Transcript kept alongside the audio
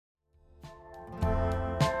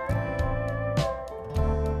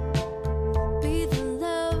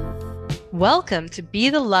Welcome to Be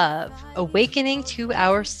the Love, Awakening to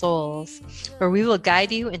Our Souls, where we will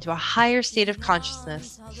guide you into a higher state of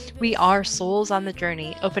consciousness. We are souls on the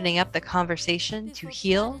journey, opening up the conversation to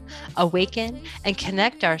heal, awaken, and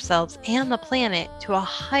connect ourselves and the planet to a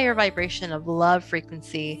higher vibration of love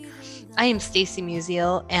frequency. I am Stacy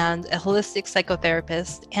Musial and a holistic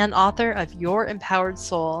psychotherapist and author of Your Empowered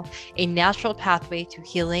Soul, a natural pathway to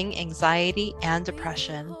healing anxiety and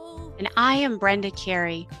depression. And I am Brenda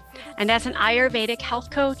Carey. And as an Ayurvedic health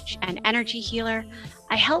coach and energy healer,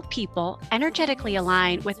 I help people energetically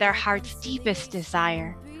align with their heart's deepest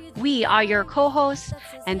desire. We are your co-hosts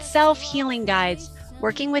and self-healing guides,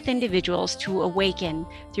 working with individuals to awaken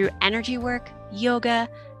through energy work, yoga,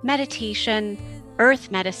 meditation, earth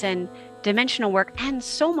medicine, dimensional work, and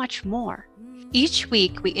so much more. Each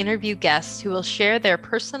week, we interview guests who will share their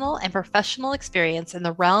personal and professional experience in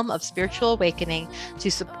the realm of spiritual awakening to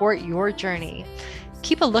support your journey.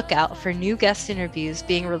 Keep a lookout for new guest interviews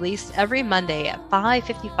being released every Monday at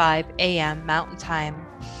 5:55 a.m. Mountain Time,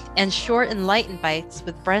 and short enlightened bites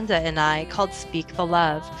with Brenda and I called Speak the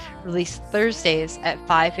Love, released Thursdays at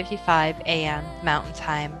 5:55 a.m. Mountain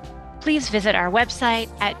Time. Please visit our website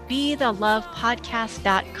at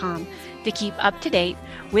bethelovepodcast.com to keep up to date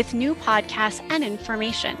with new podcasts and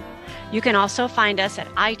information. You can also find us at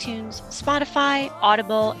iTunes, Spotify,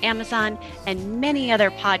 Audible, Amazon, and many other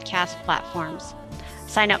podcast platforms.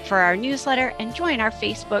 Sign up for our newsletter and join our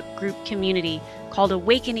Facebook group community called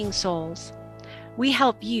Awakening Souls. We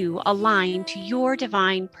help you align to your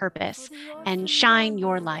divine purpose and shine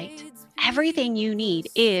your light. Everything you need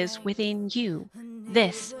is within you.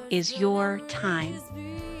 This is your time.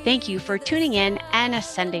 Thank you for tuning in and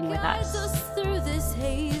ascending with us.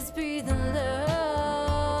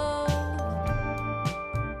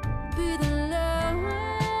 Breathe